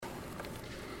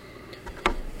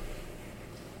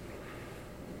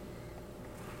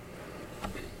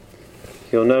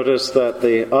You'll notice that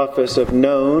the office of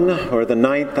none, or the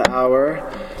ninth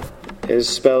hour, is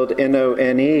spelled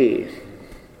N-O-N-E.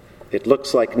 It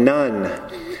looks like none,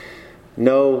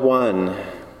 no one.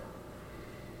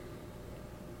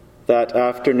 That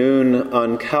afternoon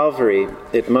on Calvary,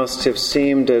 it must have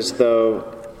seemed as though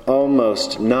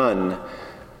almost none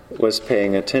was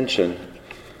paying attention.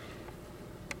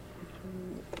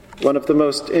 One of the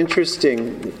most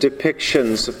interesting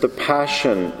depictions of the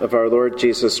passion of our Lord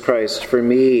Jesus Christ for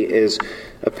me is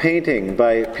a painting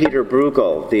by Peter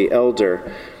Bruegel, the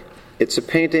elder. It's a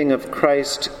painting of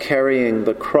Christ carrying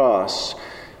the cross,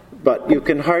 but you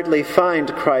can hardly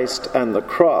find Christ and the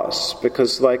cross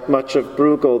because, like much of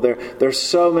Bruegel, there's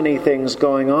so many things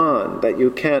going on that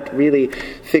you can't really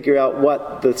figure out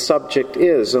what the subject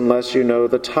is unless you know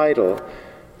the title.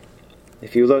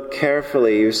 If you look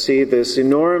carefully, you see this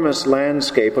enormous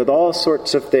landscape with all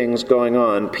sorts of things going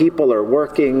on. People are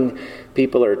working,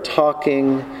 people are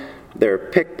talking, there are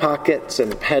pickpockets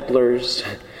and peddlers.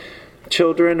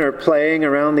 Children are playing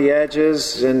around the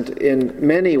edges, and in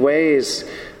many ways,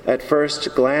 at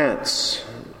first glance,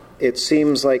 it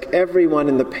seems like everyone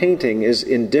in the painting is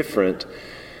indifferent.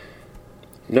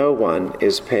 No one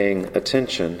is paying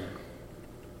attention.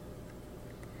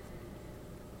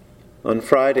 On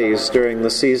Fridays during the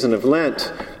season of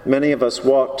Lent, many of us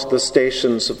walked the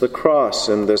stations of the cross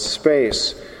in this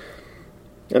space.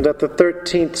 And at the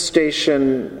 13th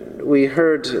station, we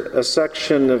heard a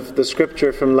section of the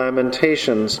scripture from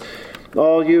Lamentations.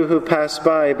 All you who pass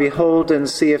by, behold and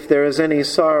see if there is any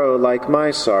sorrow like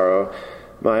my sorrow.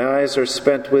 My eyes are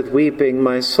spent with weeping,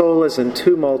 my soul is in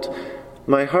tumult,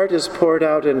 my heart is poured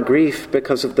out in grief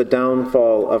because of the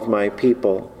downfall of my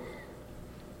people.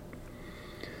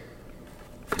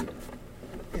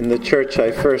 In the church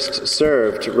I first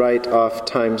served, right off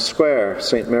Times Square,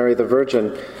 St. Mary the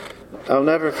Virgin, I'll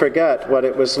never forget what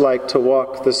it was like to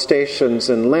walk the stations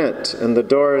in Lent, and the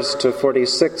doors to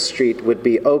 46th Street would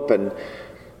be open.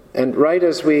 And right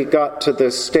as we got to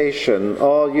this station,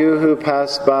 all you who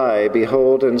pass by,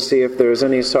 behold and see if there is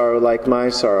any sorrow like my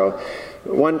sorrow.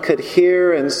 One could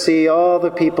hear and see all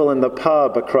the people in the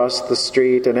pub across the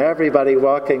street and everybody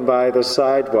walking by the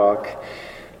sidewalk.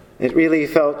 It really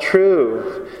felt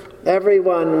true.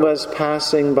 Everyone was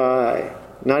passing by,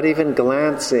 not even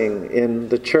glancing in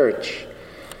the church.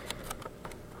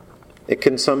 It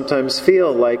can sometimes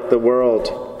feel like the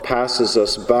world passes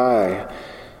us by,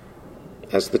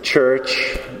 as the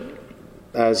church,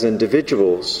 as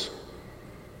individuals.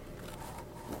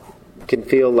 It can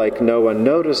feel like no one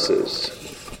notices.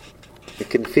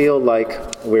 It can feel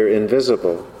like we're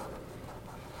invisible.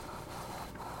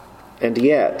 And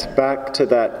yet, back to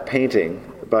that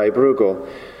painting by Bruegel,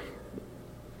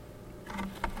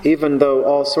 even though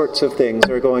all sorts of things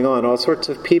are going on, all sorts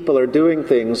of people are doing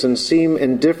things and seem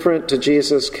indifferent to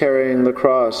Jesus carrying the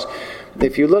cross,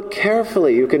 if you look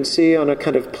carefully, you can see on a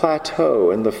kind of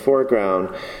plateau in the foreground,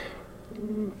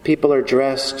 people are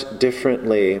dressed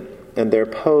differently and they're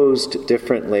posed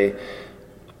differently.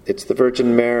 It's the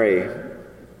Virgin Mary,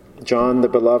 John the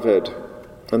Beloved,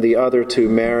 and the other two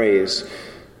Marys.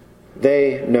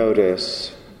 They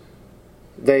notice,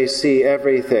 they see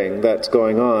everything that's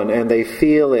going on, and they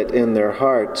feel it in their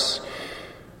hearts.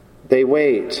 They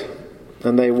wait,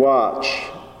 and they watch,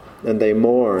 and they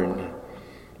mourn.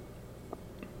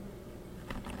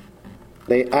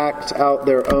 They act out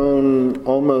their own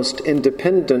almost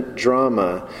independent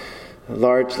drama,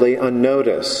 largely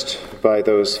unnoticed by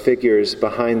those figures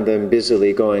behind them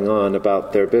busily going on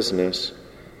about their business.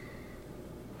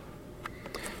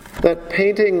 That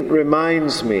painting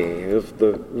reminds me of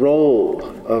the role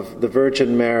of the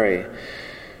Virgin Mary.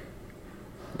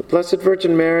 The Blessed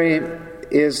Virgin Mary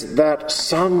is that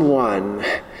someone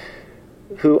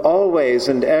who always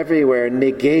and everywhere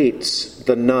negates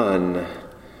the none.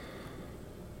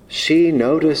 She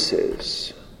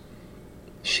notices.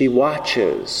 She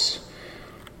watches.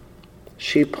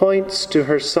 She points to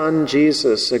her son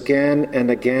Jesus again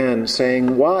and again,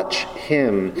 saying, watch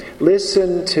him,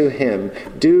 listen to him,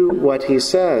 do what he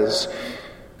says.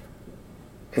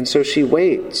 And so she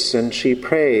waits and she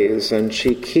prays and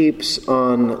she keeps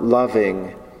on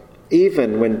loving,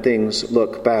 even when things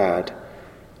look bad.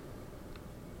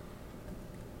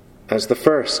 As the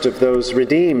first of those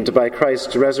redeemed by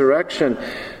Christ's resurrection,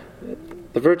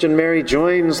 the Virgin Mary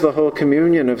joins the whole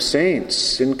communion of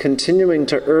saints in continuing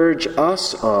to urge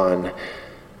us on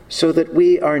so that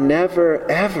we are never,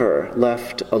 ever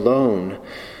left alone.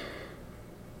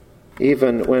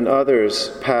 Even when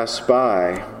others pass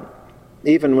by,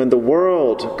 even when the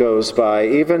world goes by,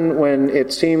 even when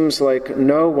it seems like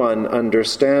no one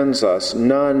understands us,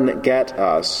 none get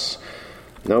us,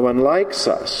 No one likes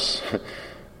us.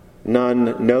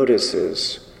 None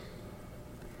notices.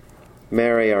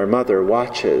 Mary, our mother,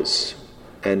 watches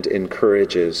and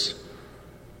encourages.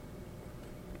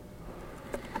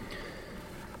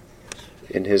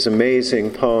 In his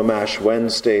amazing poem, Ash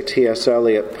Wednesday, T.S.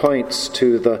 Eliot points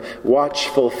to the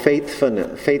watchful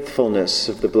faithfulness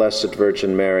of the Blessed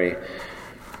Virgin Mary.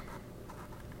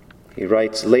 He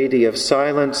writes, "Lady of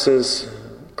silences,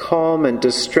 calm and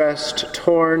distressed,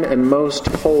 torn and most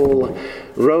whole,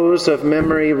 rose of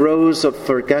memory, rose of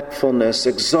forgetfulness,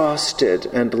 exhausted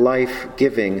and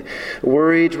life-giving,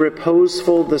 worried,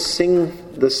 reposeful, the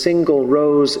single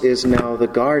rose is now the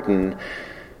garden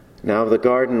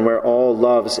where all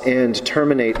loves end,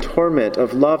 terminate torment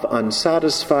of love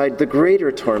unsatisfied, the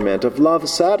greater torment of love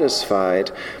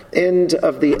satisfied, end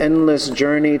of the endless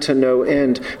journey to no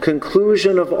end,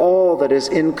 conclusion of all that is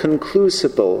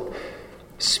inconclusible,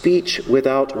 speech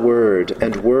without word,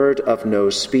 and word of no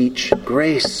speech,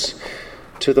 grace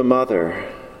to the mother,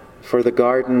 for the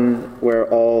garden where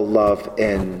all love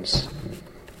ends."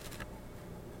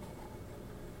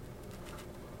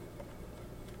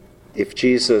 If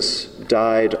Jesus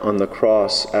died on the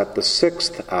cross at the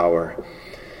 6th hour,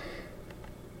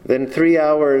 then 3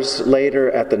 hours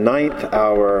later at the 9th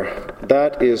hour,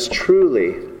 that is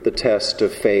truly the test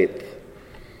of faith.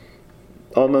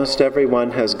 Almost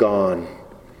everyone has gone.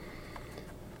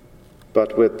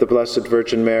 But with the Blessed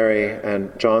Virgin Mary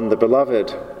and John the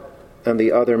Beloved and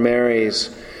the other Marys,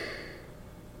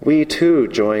 we too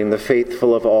join the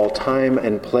faithful of all time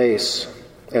and place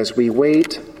as we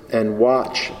wait and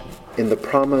watch in the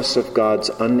promise of God's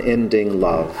unending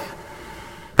love.